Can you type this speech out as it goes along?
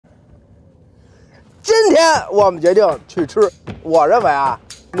天我们决定去吃，我认为啊，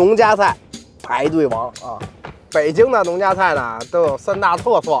农家菜排队王啊。北京的农家菜呢都有3大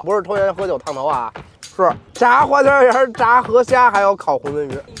特色，不是抽烟喝酒烫头啊，是炸花椒盐、炸河虾，还有烤馄饨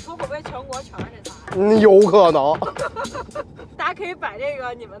鱼。你说会不会全国全是这仨？有可能。大家可以把这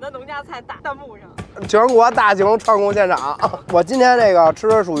个你们的农家菜打弹幕上。全国大型串供现场，我今天这个吃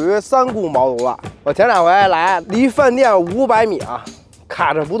的属于3顾茅庐了。我前2回来，离饭店500米啊，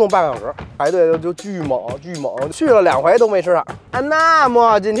卡着不动半个小时，排队就巨猛，去了2回都没吃上。那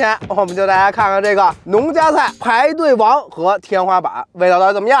么今天我们就大家看看这个农家菜排队王和天花板味道到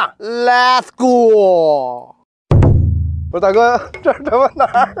底怎么样 ？Let's go！ 不是大哥，这是他妈哪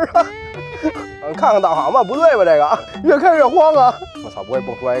儿啊？看看导航吧，不对吧？这个越看越慌啊！我操，不会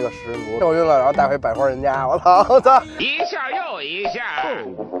蹦出来一个食人族掉晕了，然后带回百花人家。我操！一下又一下，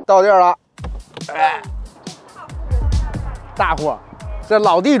到地儿了。哎，大户，这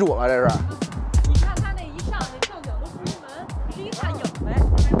老地主了，这是。你看他那一上去正经都不出门，是一看影呗。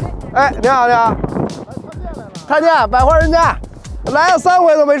哎，你好，你好。探店，百花人家，来了3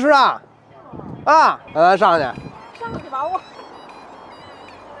回都没吃上。啊，咱上去。上去吧，我。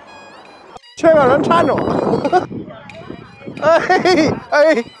缺个人搀着我。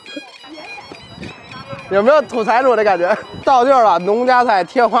哎，有没有土财主的感觉？到地儿了，农家菜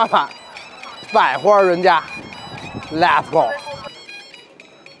天花板，百花人家 ，Let's go！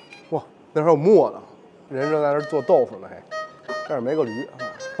 哇，那还有磨呢，人正在那做豆腐呢，嘿，这儿没个驴。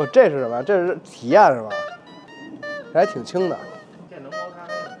我这是什么？这是体验是吧？这还挺轻的。这能磨咖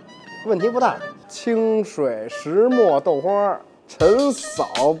啡吗？问题不大。清水石磨豆花。陈嫂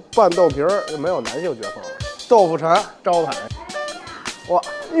拌豆皮儿，没有男性角色了。豆腐肠招牌，哇，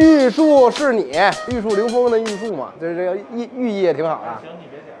玉树是你，玉树临风的玉树嘛，这个寓意也挺好的。行，你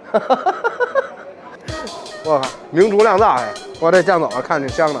别点。我靠，明厨亮灶哎！我这酱走了，看着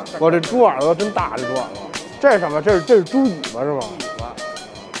挺香的。我这猪耳朵真大，这猪耳朵。这是什么？这是猪尾巴是吗？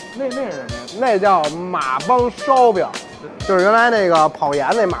那是什么呀？那叫马帮烧饼，就是原来那个跑盐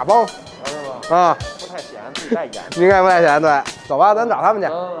那马帮。是吗？啊。太咸，自己带盐，应该不太咸。对，走吧，咱找他们去。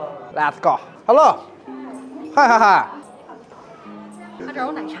Let's go。Hello， 嗨。他这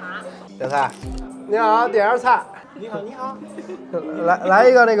有奶茶。点菜，你好，点样菜。你好。来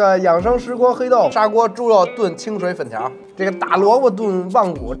一个那个养生石锅黑豆砂锅猪肉炖清水粉条，这个大萝卜炖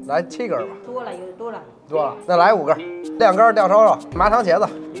旺骨，来7根吧。多了，有的多了。多了，那来5根。晾干吊烧肉，麻糖茄子，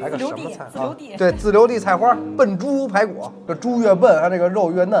来个什么菜啊？对，自留地菜花，笨猪排骨，这猪越笨，它这个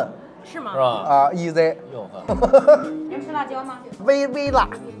肉越嫩。是吗？是吧？啊 ，easy。哟呵，能吃辣椒吗？微辣，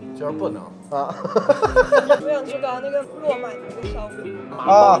就是不能啊。我想知道那个落满那个烧饼。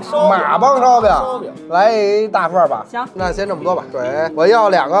啊，马帮烧饼，来一大份吧。行，那先这么多吧。对，我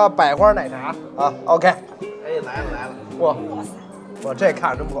要2个百花奶茶啊。OK。哎，来了。哇塞，我这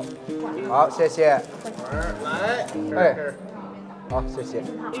看着真不错。好，谢谢。来，哎，好，谢谢。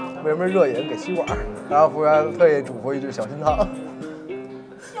为什么热饮给吸管？然后服务员特意嘱咐一句小心烫。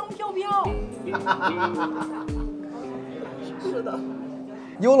香飘飘。是的。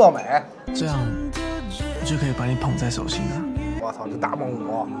优乐美，这样我就可以把你捧在手心了。我操，这大孟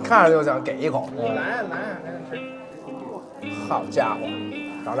母，看着就想给一口。来，吃。好家伙，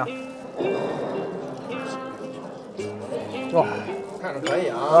尝尝。哇，看着可以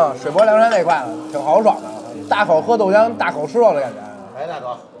啊。啊，水泊梁山那块子挺豪爽的，大口喝豆浆，大口吃肉的感觉。来，大哥。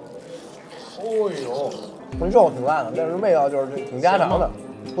哦呦，肉挺烂的，但是味道就是挺家常的，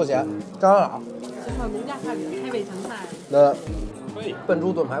不咸，刚刚好。这算农家菜里的开胃前菜。笨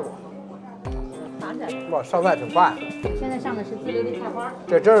猪炖排骨。打起来。哇，上菜挺快。现在上的是自留地菜花。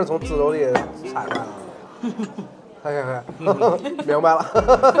这真是从自留地采出来的。嘿，明白了。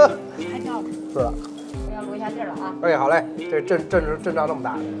拍照。是的。我要录一下地儿了啊。哎，好嘞，这阵仗那么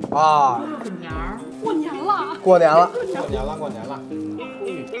大啊！滚年儿，过年了。过年了。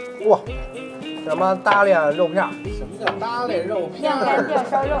哇，什么大连肉片？什么叫大连肉片？晾干吊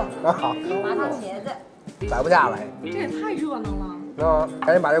烧肉。好。麻糖茄子。摆不下了，这也太热闹了。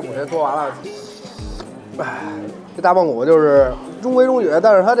赶紧把这骨髓做完了。哎，这大棒骨就是中规中矩，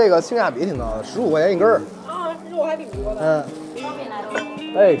但是它这个性价比挺高的，15块钱1根儿。啊，肉还挺多的。方便来喽。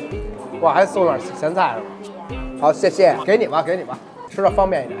哎，哇，还送点咸菜是吧？好，谢谢，给你吧，吃的方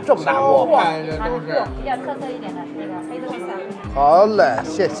便一点。这么大锅，这都是比较特色一点的那个黑豆丝。好嘞，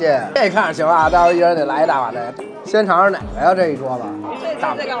谢谢。这看着行啊，待会儿一人得来一大碗这个。先尝尝哪个呀？这一桌子。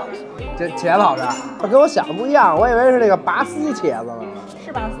这个好吃。这茄子好吃，它跟我想的不一样，我以为是那个拔丝茄子呢。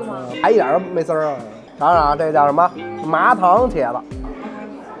是拔丝吗？还一点都没丝儿啊！尝尝，这叫什么？麻糖茄子。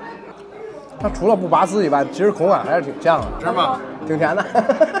它除了不拔丝以外，其实口感还是挺像的，是吗？挺甜的。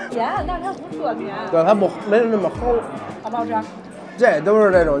甜，但是它不特甜。对，它没那么齁。好不好吃？这都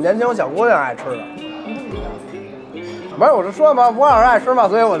是这种年轻小姑娘爱吃的。不是，我是说嘛，胡老师爱吃嘛，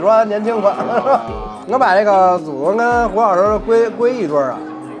所以我说年轻款。我把这个祖宗跟胡老师归一堆儿啊。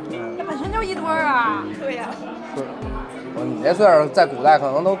这本身就一堆儿啊。对呀。是。你这岁数在古代可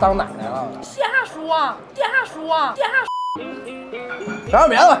能都当奶奶了。瞎说，瞎说，瞎说。尝尝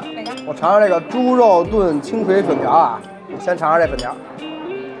别的吧。哪个？我尝尝这个猪肉炖清水粉条啊，先尝尝这粉条。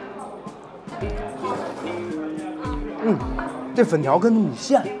这粉条跟米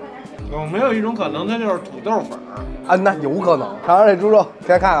线。有没有一种可能，它就是土豆粉啊？那有可能。尝尝这猪肉，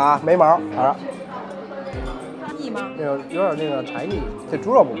先看看啊，没毛，尝尝。腻吗？那个有点那个柴腻，这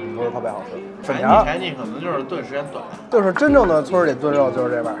猪肉不是特别好吃。粉条柴腻可能就是炖时间短。就是真正的村里炖肉就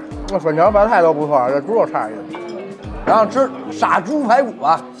是这味儿。那粉条白菜都不错，这猪肉差一点。然后吃傻猪排骨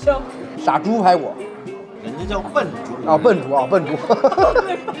啊。行。傻猪排骨。人家叫笨猪。哦，笨猪啊，笨猪。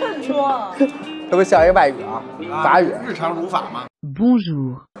对，笨猪。特别像一个外语啊，法语。日常语法嘛。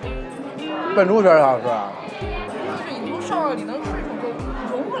Bonjour。笨猪确实好吃啊。就是你从瘦肉里能吃出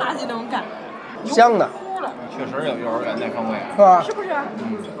融不拉几那种感觉。香的。确实有幼儿园那风味，是吧？是不是？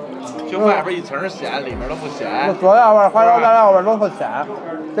就外边一层咸，里面都不咸。佐料味、花椒蘸料味都特咸。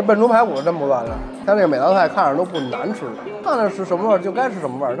这笨猪排骨是真不错的，它这个每道菜看着都不难吃，看着是什么味儿就该是什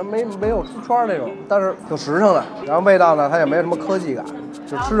么味儿，它没有出圈那种，但是挺实诚的。然后味道呢，它也没什么科技感，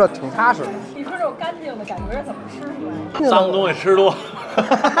就吃着挺踏实的。你说这种干净的感觉是怎么吃出来的？脏东西吃多。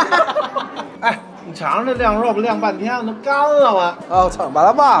哎，你尝尝这晾肉不晾半天都干了吗？哦，操，把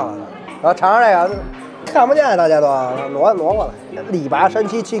它忘了呢。然后尝尝这个，看不见大家都挪过来。力拔山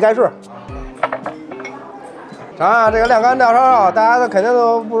兮气盖世。尝尝这个晾干吊烧肉，大家都肯定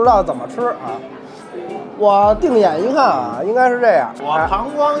都不知道怎么吃啊。我定眼一看啊，应该是这样。我膀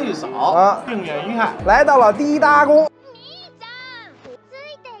胱一扫啊，定眼一看，来到了第一大宫。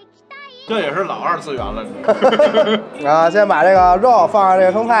这也是老二次元了。啊，先把这个肉放到这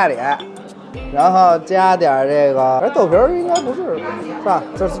个生菜里，然后加点这个，豆皮儿应该不是，是吧？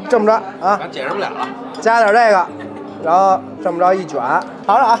就是这么着啊。咱解释不了了。加点这个，然后这么着一卷，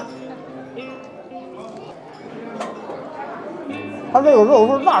尝尝啊。它这个肉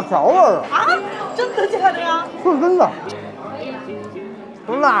是辣条味儿的啊？真的假的呀？是真的，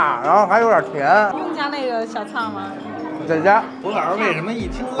辣，然后还有点甜。不用加那个小菜吗？再加。胡老师为什么一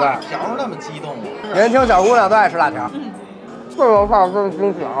听辣条那么激动？年轻小姑娘都爱吃辣条。这个菜真是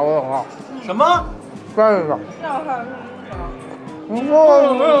惊喜啊！我靠。什么？真是。这道菜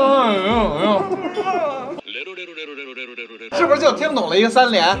是不是就听懂了一个3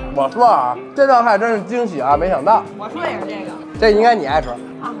连？我说啊，这道菜真是惊喜啊！没想到。我说也是这个。这应该你爱吃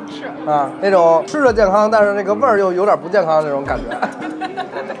啊？是啊，那种吃着健康，但是那个味儿又有点不健康的那种感觉。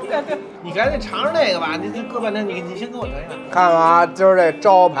你赶紧尝尝那个吧，你搁半天，你先跟我尝一尝。看看啊，就是这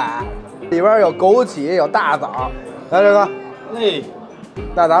招牌，里边有枸杞，有大枣，来这个。哎，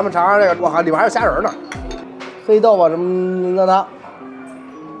那咱们尝尝这个，我靠，里边还有虾仁呢，黑豆腐什么的汤。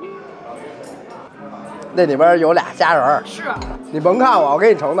那里边有俩虾仁。是。你甭看我，我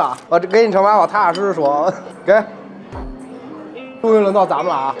给你盛的，我给你盛完，我踏踏实实说，给。终于轮到咱们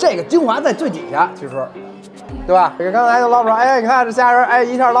了啊！这个精华在最底下，其实，对吧？这个刚才就捞出来，哎，你看这虾仁，哎，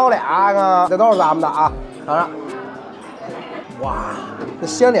一下捞俩，看这都是咱们的啊！尝尝，哇，这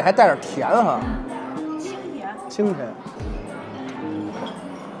鲜里还带点甜哈，清甜，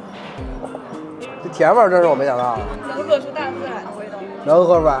这甜味儿真是我没想到的，能喝出大自然的味道，能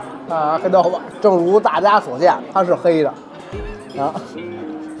喝出来啊！黑豆腐，正如大家所见，它是黑的，啊。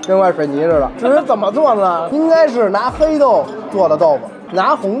跟块水泥似的，至于怎么做呢？应该是拿黑豆做的豆腐，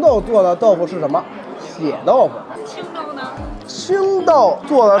拿红豆做的豆腐是什么？血豆腐。青豆呢？青豆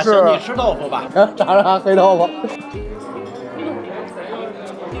做的是。你吃豆腐吧。尝尝黑豆腐。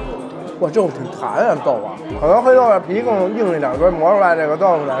哇，这种挺弹啊，豆腐。可能黑豆的皮更硬一点，所以磨出来这个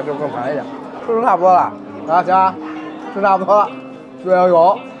豆腐呢就更弹一点。吃差不多了啊，行啊，吃差不多了，水要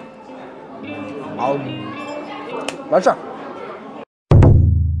有。好，完事儿。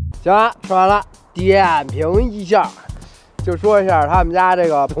行了，吃完了，点评一下，就说一下他们家这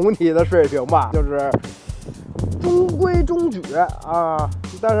个总体的水平吧，就是中规中矩啊，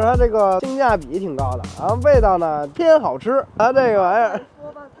但是它这个性价比挺高的，然后味道呢偏好吃，它这个玩意儿，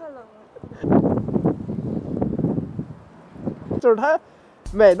说吧，太冷了，就是它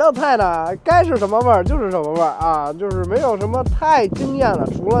每道菜呢该是什么味儿就是什么味儿啊，就是没有什么太惊艳的，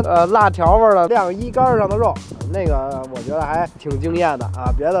除了辣条味的晾衣杆上的肉。那个我觉得还挺惊艳的啊，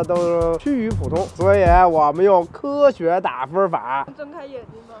别的都趋于普通，所以我们用科学打分法。睁开眼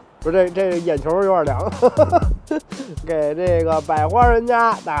睛吧。不是这眼球有点凉，给这个百花人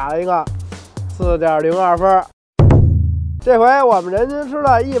家打了一个4.02分。这回我们人均吃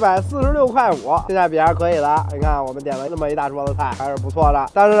了146.5块，性价比还是可以的。你看我们点了这么一大桌子菜，还是不错的。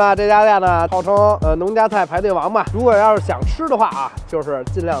但是呢，这家店呢号称农家菜排队王吧。如果要是想吃的话啊，就是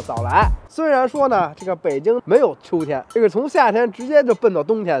尽量早来。虽然说呢，这个北京没有秋天，这个从夏天直接就奔到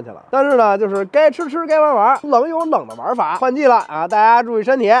冬天去了。但是呢，就是该吃吃，该玩玩，冷有冷的玩法。换季了啊，大家注意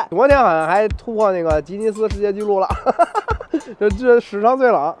身体。昨天好像还突破那个吉尼斯世界纪录了，这史上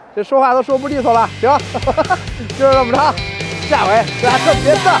最冷，这说话都说不利索了。行，就是这么着，下回大家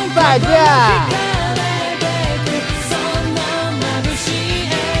别的再见。